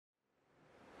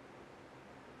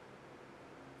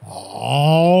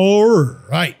All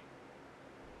right.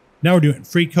 Now we're doing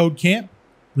free code camp,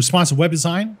 responsive web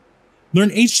design, learn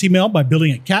HTML by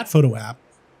building a cat photo app.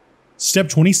 Step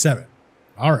 27.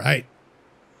 All right.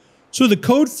 So the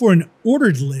code for an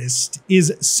ordered list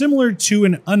is similar to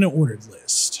an unordered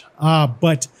list,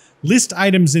 but list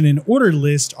items in an ordered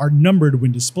list are numbered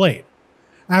when displayed.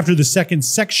 After the second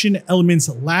section element's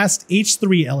last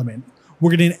H3 element,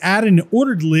 we're going to add an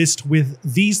ordered list with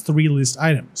these 3 list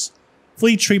items: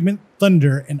 flea treatment,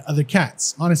 thunder, and other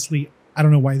cats. Honestly, I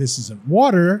don't know why this isn't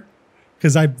water,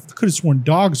 because I could have sworn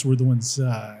dogs were the ones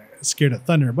scared of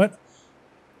thunder, but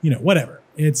you know, whatever.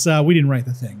 It's we didn't write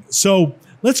the thing. So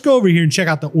let's go over here and check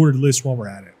out the ordered list while we're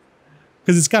at it,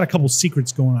 because it's got a couple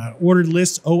secrets going on. Ordered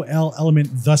list, OL element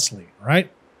thusly. All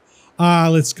right.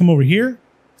 Let's come over here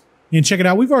and check it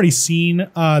out. We've already seen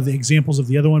the examples of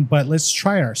the other one, but let's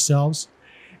try it ourselves.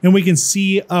 And we can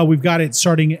see we've got it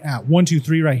starting at 1, 2,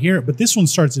 3 right here, but this one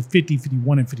starts at 50,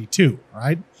 51, and 52. All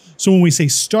right. So when we say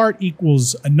start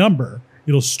equals a number,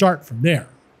 it'll start from there.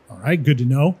 All right. Good to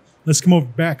know. Let's come over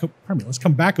back. Pardon me. Let's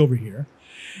come back over here.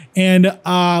 And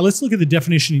let's look at the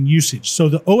definition and usage. So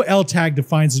the OL tag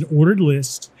defines an ordered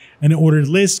list. An ordered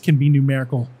list can be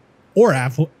numerical or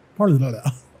alphabetical,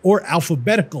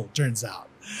 turns out.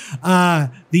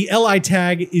 The LI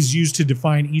tag is used to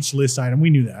define each list item.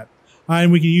 We knew that.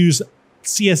 And we can use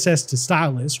CSS to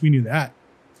style lists. We knew that.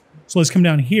 So let's come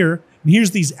down here. And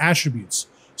here's these attributes.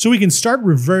 So we can start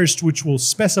reversed, which will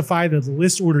specify that the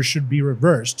list order should be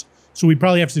reversed. So we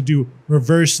probably have to do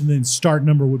reverse, and then start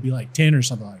number would be like 10 or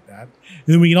something like that. And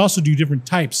then we can also do different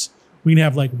types. We can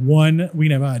have like we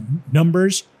can have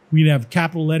numbers. We can have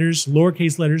capital letters,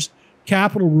 lowercase letters,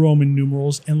 capital Roman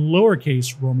numerals, and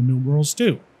lowercase Roman numerals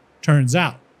too, turns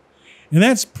out. And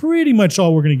that's pretty much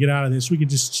all we're going to get out of this. We could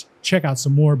just check out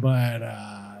some more, but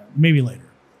maybe later.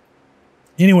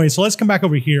 Anyway, so let's come back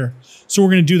over here. So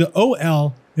we're going to do the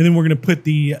OL, and then we're going to put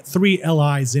the 3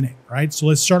 LIs in it, right? So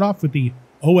let's start off with the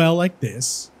OL like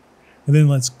this, and then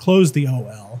let's close the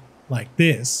OL like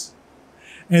this,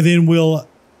 and then we'll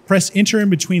press enter in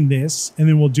between this, and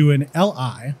then we'll do an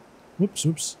LI. Whoops.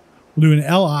 We'll do an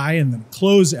LI and then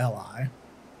close LI,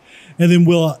 and then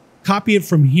we'll copy it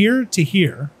from here to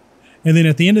here, and then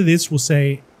at the end of this we'll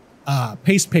say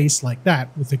paste like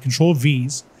that with the control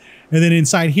V's, and then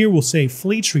inside here we'll say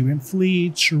flea treatment.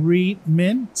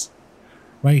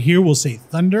 Right here we'll say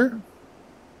thunder,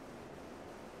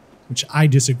 which I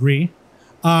disagree.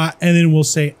 And then we'll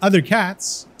say other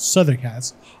cats,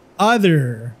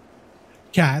 other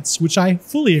cats, which I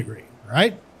fully agree, all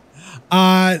right?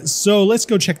 So let's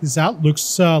go check this out.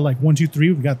 Looks like 1, 2,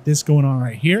 3. We've got this going on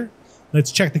right here.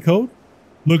 Let's check the code.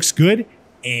 Looks good,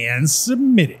 and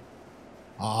submit it.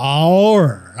 All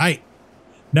right.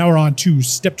 Now we're on to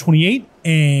step 28,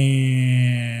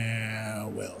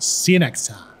 and we'll see you next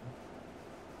time.